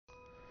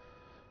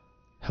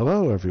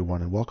Hello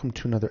everyone and welcome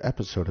to another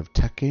episode of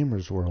Tech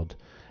Gamers World.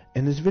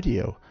 In this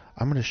video,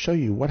 I'm going to show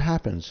you what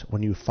happens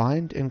when you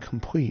find and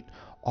complete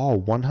all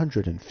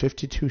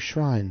 152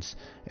 shrines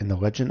in the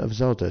Legend of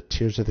Zelda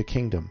Tears of the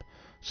Kingdom.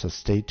 So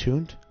stay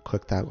tuned,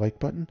 click that like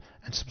button,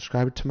 and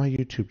subscribe to my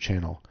YouTube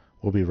channel.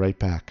 We'll be right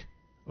back.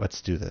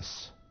 Let's do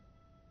this.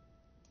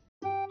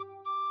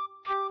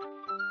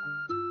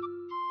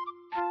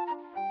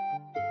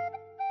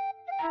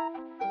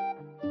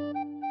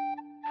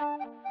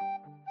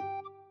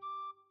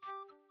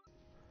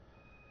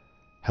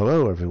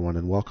 Hello everyone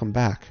and welcome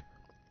back.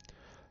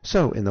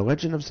 So, in the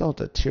Legend of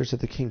Zelda Tears of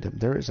the Kingdom,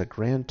 there is a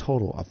grand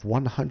total of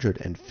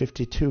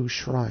 152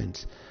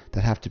 shrines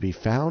that have to be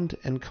found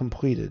and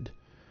completed.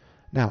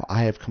 Now,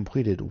 I have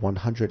completed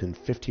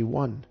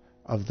 151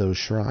 of those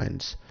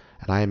shrines,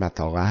 and I am at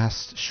the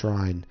last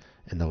shrine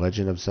in the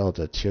Legend of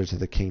Zelda Tears of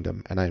the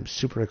Kingdom, and I am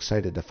super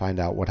excited to find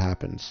out what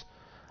happens.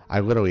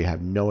 I literally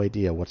have no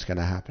idea what's going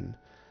to happen,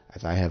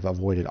 as I have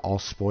avoided all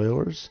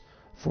spoilers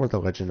for the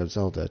Legend of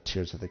Zelda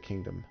Tears of the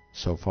Kingdom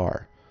so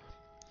far.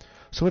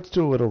 So let's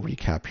do a little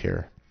recap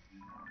here.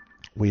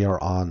 We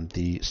are on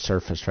the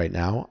surface right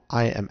now.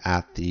 I am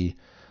at the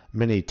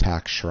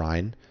Mini-Tak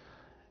Shrine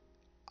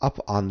up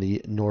on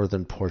the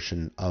northern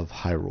portion of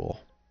Hyrule.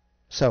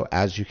 So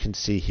as you can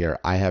see here,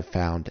 I have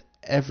found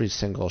every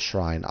single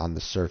shrine on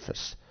the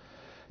surface.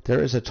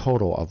 There is a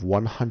total of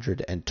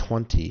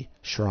 120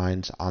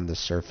 shrines on the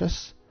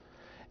surface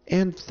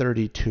and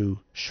 32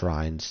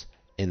 shrines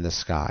in the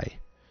sky.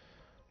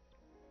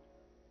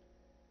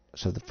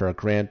 So for a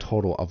grand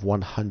total of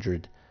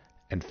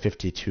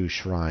 152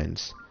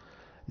 shrines.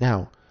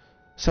 Now,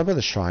 some of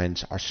the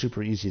shrines are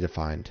super easy to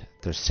find.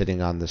 They're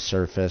sitting on the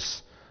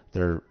surface.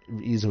 They're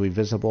easily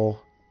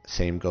visible.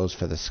 Same goes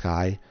for the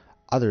sky.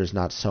 Others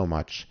not so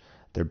much.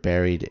 They're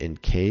buried in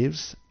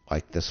caves,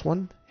 like this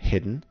one,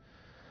 hidden.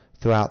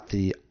 Throughout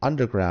the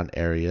underground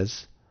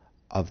areas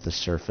of the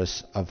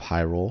surface of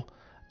Hyrule,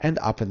 and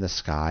up in the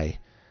sky,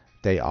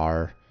 they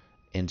are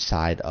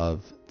inside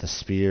of the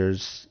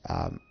spheres,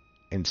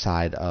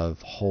 inside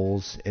of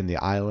holes in the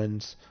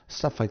islands,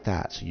 stuff like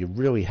that. So you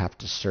really have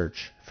to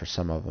search for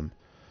some of them.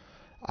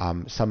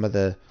 Some of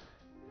the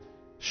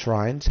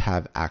shrines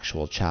have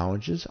actual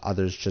challenges.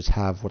 Others just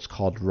have what's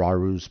called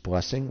Raru's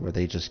Blessing, where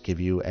they just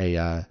give you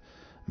a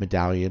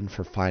medallion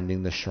for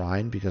finding the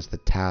shrine, because the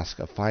task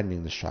of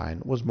finding the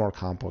shrine was more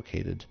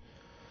complicated.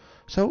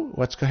 So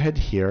let's go ahead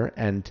here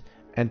and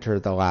enter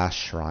the last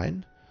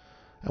shrine,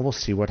 and we'll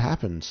see what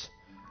happens.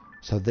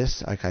 So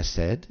this, like I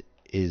said,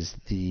 is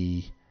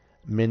the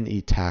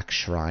Mini-Tak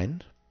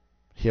Shrine,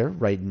 here,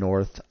 right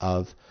north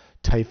of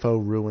Typho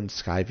Ruined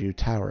Skyview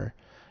Tower.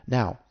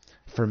 Now,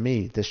 for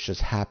me, this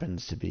just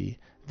happens to be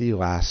the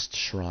last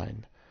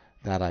shrine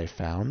that I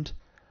found,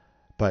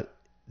 but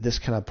this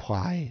can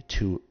apply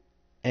to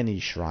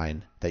any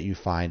shrine that you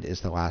find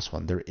is the last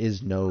one. There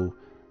is no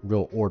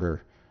real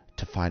order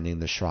to finding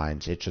the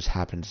shrines. It just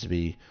happens to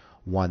be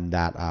one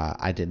that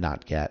I did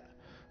not get.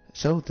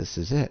 So this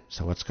is it.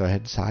 So let's go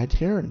ahead inside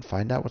here and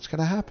find out what's going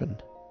to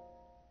happen.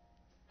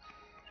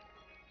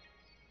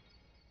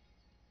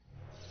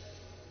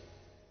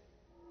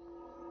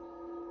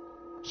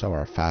 So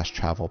our fast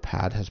travel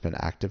pad has been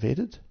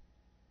activated.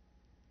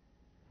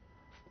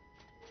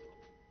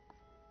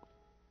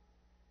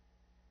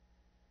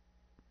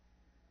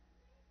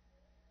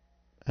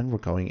 And we're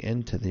going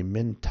into the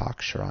Mini-Tak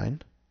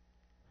Shrine,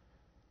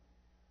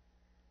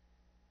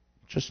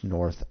 just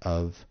north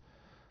of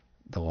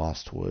the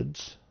Lost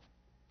Woods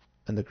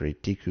and the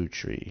Great Deku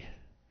Tree.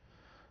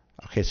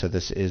 Okay, so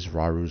this is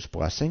Raru's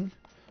Blessing.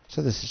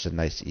 So this is a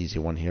nice, easy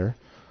one here.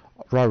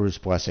 Raru's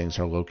Blessings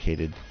are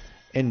located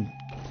in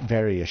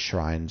various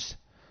shrines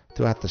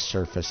throughout the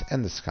surface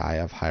and the sky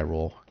of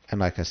Hyrule. And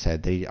like I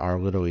said, they are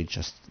literally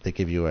just, they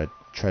give you a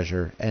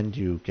treasure and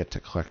you get to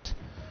collect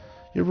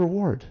your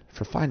reward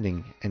for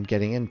finding and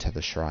getting into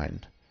the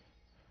shrine.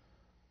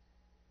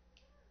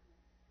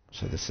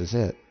 So this is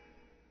it.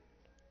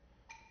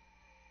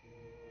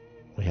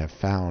 We have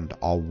found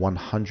all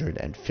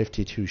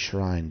 152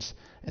 shrines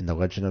in the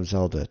Legend of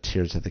Zelda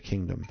Tears of the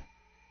Kingdom.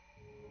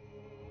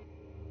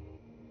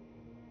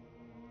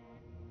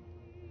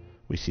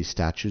 We see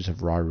statues of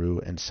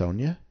Raru and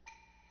Sonia.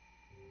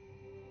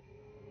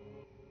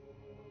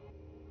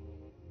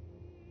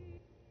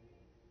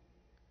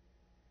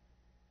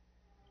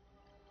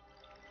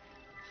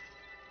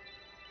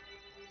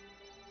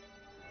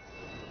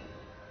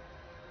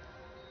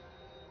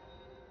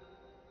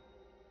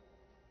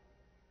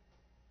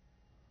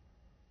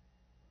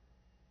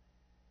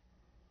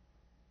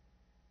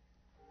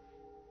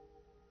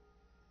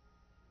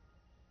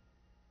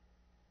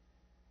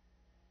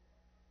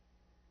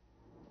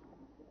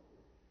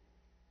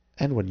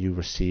 And when you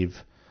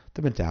receive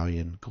the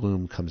medallion,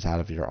 gloom comes out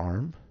of your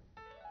arm.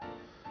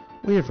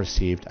 We have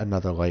received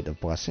another Light of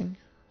Blessing.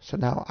 So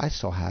now I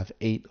still have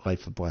 8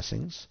 Life of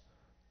Blessings.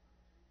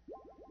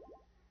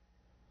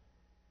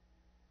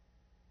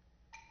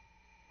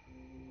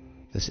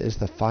 This is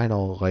the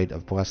final Light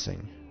of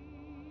Blessing.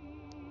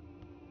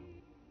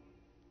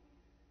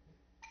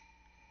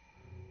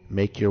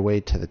 make your way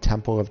to the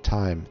Temple of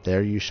Time.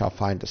 There you shall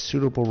find a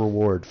suitable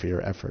reward for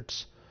your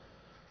efforts.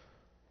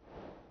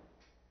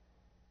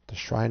 The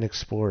Shrine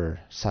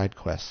Explorer side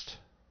quest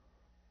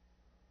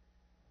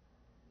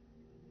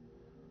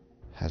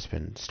has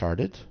been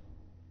started.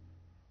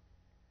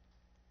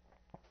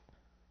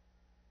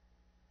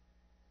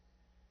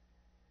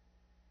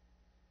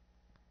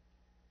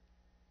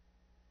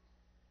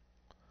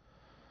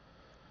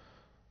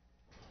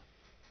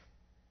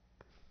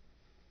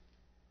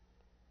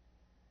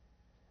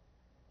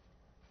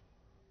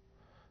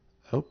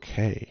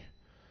 Okay,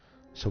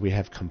 so we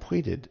have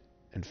completed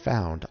and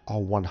found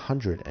all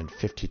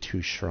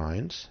 152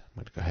 shrines.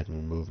 I'm going to go ahead and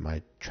remove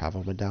my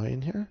travel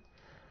medallion here.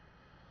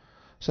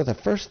 So the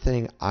first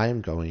thing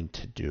I'm going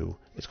to do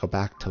is go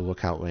back to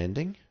Lookout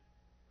Landing,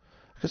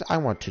 because I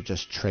want to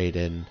just trade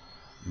in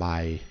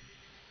my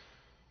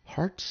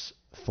hearts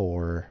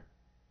for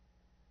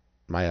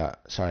my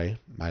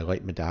my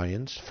light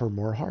medallions for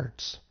more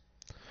hearts.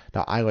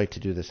 Now I like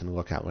to do this in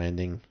Lookout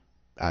Landing.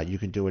 You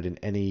can do it in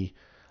any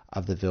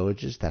of the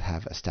villages that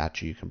have a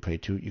statue you can pray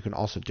to. You can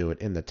also do it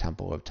in the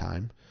Temple of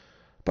Time,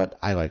 but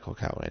I like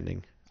Lookout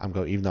Landing.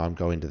 Even though I'm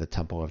going to the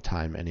Temple of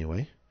Time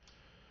anyway.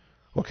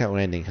 Lookout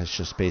Landing has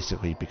just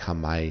basically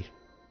become my,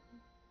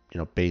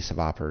 base of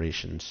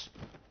operations,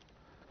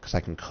 because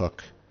I can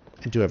cook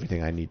and do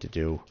everything I need to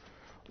do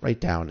right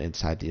down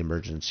inside the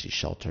emergency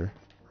shelter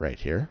right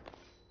here.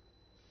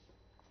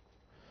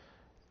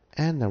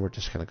 And then we're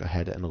just going to go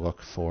ahead and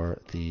look for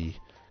the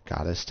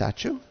goddess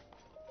statue.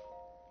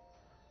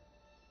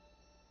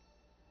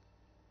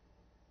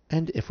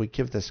 And if we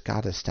give this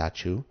goddess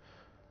statue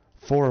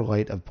 4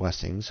 light of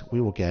blessings, we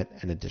will get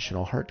an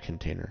additional heart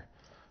container.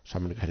 So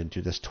I'm going to go ahead and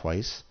do this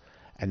twice,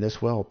 and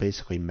this will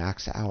basically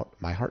max out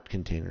my heart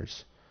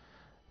containers.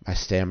 My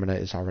stamina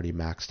is already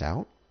maxed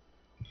out.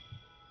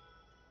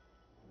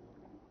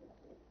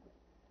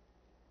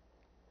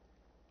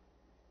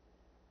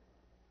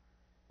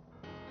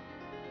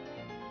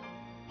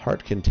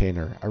 Heart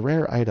container, a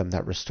rare item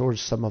that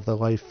restores some of the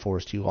life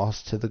force you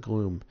lost to the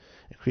gloom,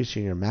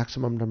 increasing your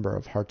maximum number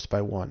of hearts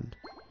by 1.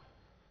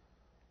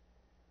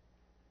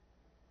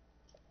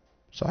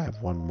 So I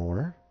have 1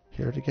 more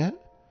here to get.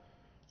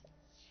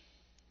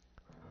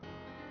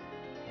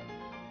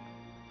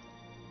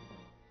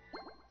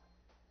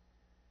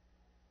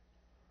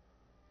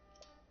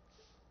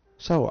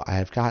 So I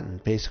have gotten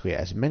basically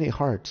as many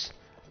hearts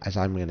as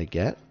I'm going to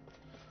get.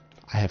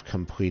 I have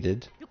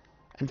completed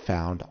and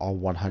found all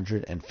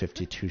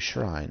 152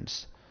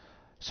 shrines.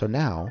 So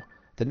now,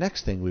 the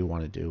next thing we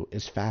want to do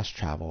is fast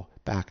travel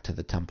back to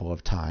the Temple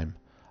of Time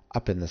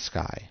up in the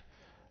sky.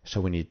 So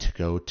we need to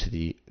go to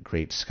the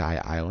Great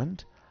Sky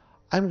Island.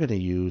 I'm going to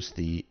use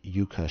the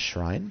Yucca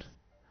Shrine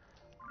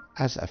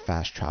as a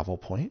fast travel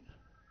point.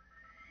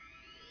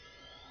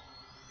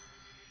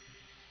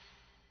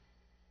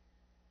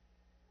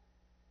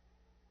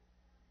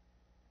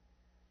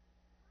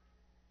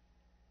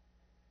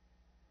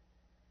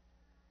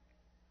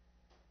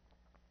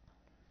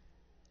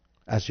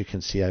 As you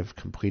can see, I've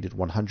completed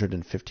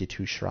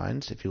 152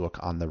 shrines if you look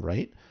on the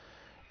right,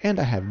 and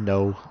I have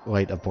no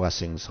light of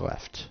blessings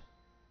left.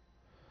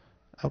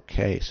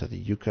 Okay, so the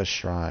Yucca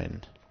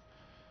Shrine.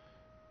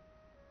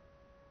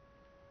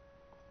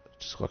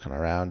 Just looking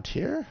around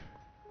here.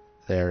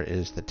 There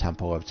is the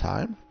Temple of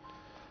Time.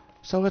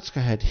 So let's go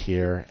ahead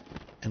here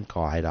and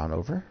glide on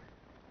over.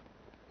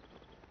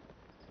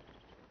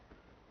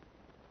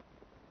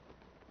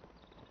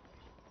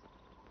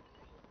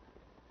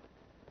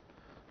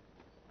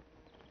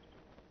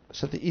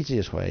 So the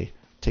easiest way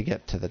to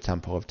get to the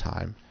Temple of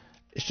Time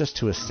is just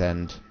to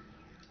ascend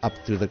up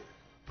through the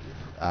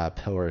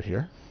pillar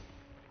here.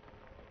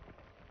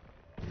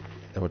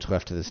 And what's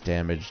left of this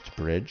damaged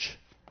bridge.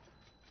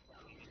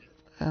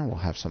 And we'll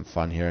have some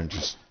fun here and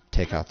just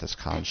take out this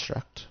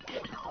construct.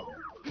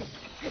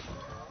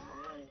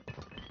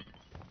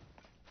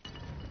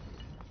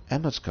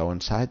 And let's go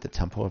inside the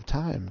Temple of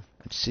Time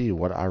and see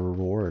what our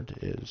reward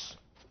is.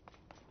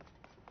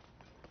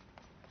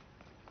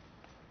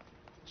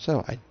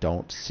 So I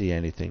don't see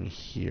anything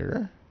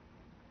here.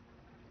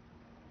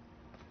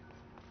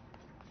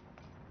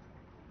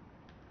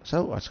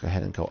 So let's go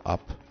ahead and go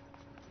up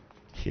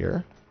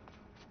here.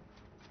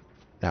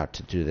 Now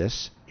to do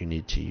this, you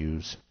need to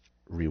use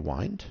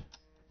rewind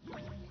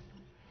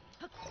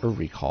or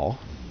recall.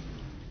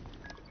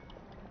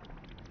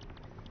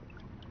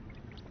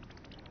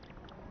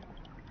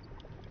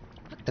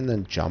 And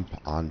then jump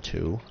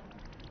onto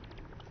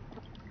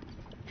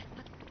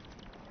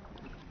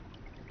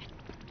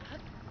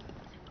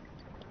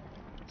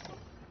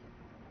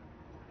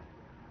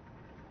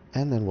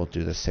and then we'll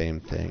do the same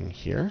thing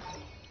here.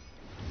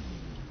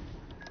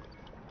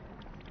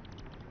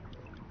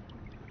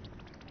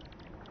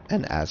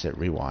 And as it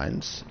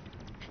rewinds,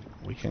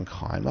 we can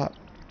climb up.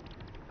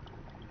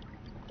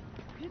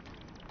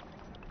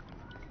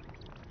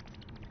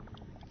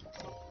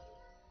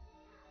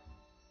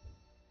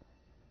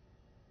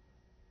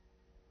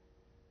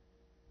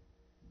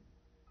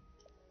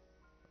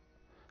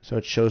 So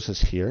it shows us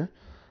here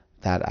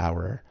that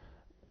our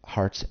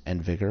hearts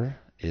and vigor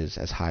is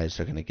as high as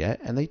they're going to get,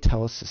 and they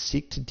tell us to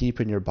seek to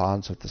deepen your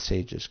bonds with the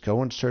sages.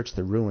 Go and search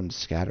the ruins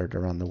scattered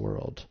around the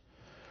world.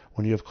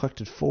 When you have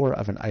collected 4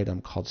 of an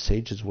item called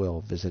Sage's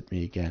Will, visit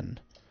me again.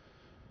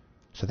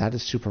 So that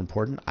is super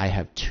important. I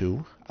have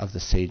 2 of the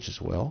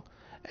Sage's Will,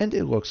 and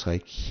it looks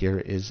like here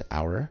is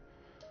our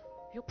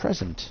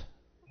present.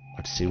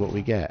 Let's see what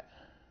we get.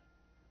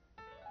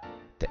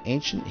 The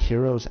Ancient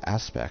Hero's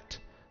Aspect.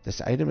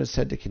 This item is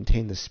said to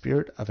contain the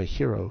spirit of a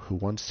hero who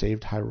once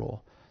saved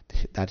Hyrule.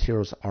 That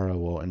hero's aura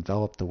will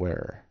envelop the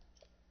wearer.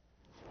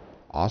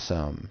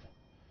 Awesome.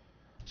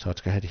 So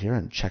let's go ahead here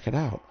and check it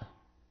out.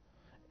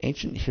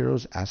 Ancient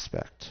Hero's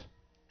Aspect.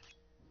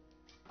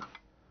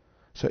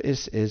 So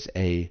this is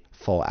a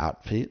full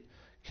outfit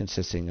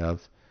consisting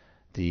of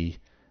the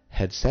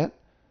headset,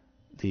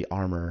 the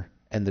armor,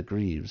 and the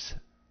greaves.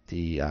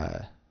 The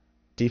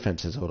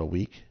defense is a little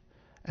weak.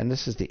 And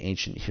this is the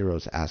Ancient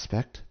Hero's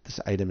Aspect.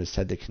 This item is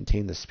said to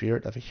contain the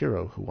spirit of a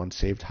hero who once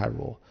saved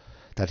Hyrule.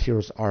 That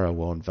hero's aura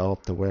will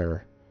envelop the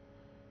wearer.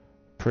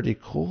 Pretty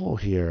cool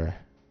here.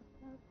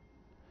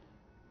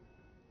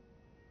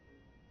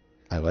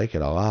 I like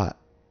it a lot.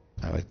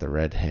 I like the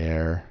red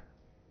hair.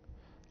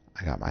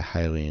 I got my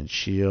Hylian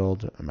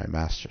shield and my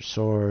Master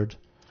Sword.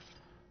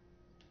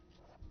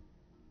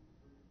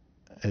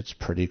 It's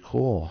pretty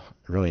cool.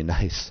 Really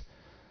nice.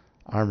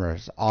 Armor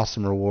is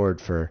awesome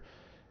reward for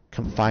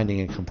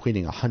finding and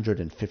completing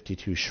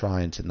 152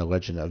 shrines in the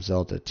Legend of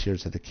Zelda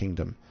Tears of the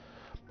Kingdom.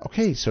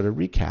 Okay, so to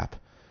recap,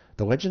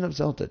 the Legend of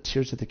Zelda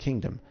Tears of the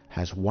Kingdom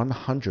has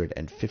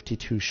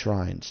 152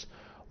 shrines,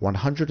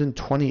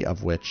 120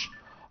 of which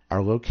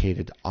are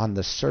located on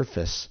the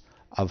surface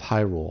of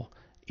Hyrule,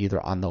 either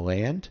on the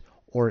land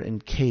or in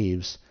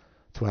caves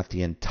throughout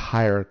the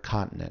entire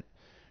continent.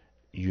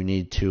 You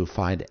need to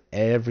find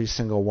every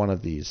single one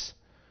of these.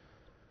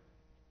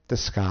 The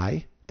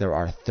sky, there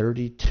are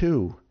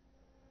 32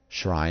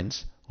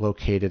 shrines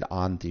located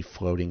on the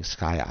floating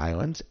sky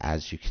islands,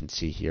 as you can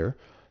see here,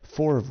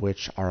 4 of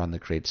which are on the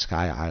Great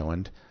Sky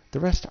Island. The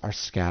rest are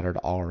scattered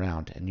all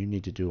around, and you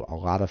need to do a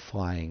lot of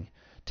flying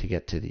to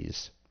get to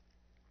these.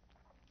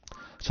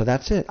 So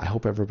that's it. I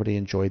hope everybody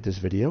enjoyed this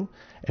video.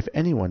 If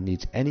anyone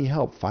needs any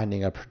help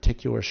finding a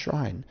particular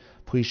shrine,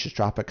 please just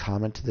drop a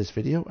comment to this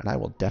video, and I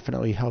will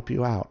definitely help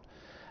you out.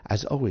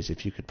 As always,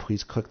 if you could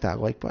please click that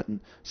like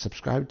button,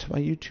 subscribe to my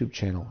YouTube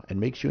channel, and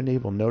make sure you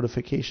enable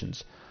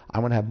notifications. I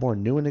want to have more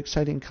new and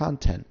exciting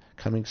content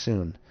coming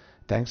soon.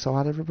 Thanks a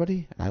lot,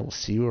 everybody, and I will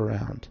see you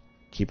around.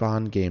 Keep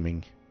on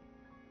gaming.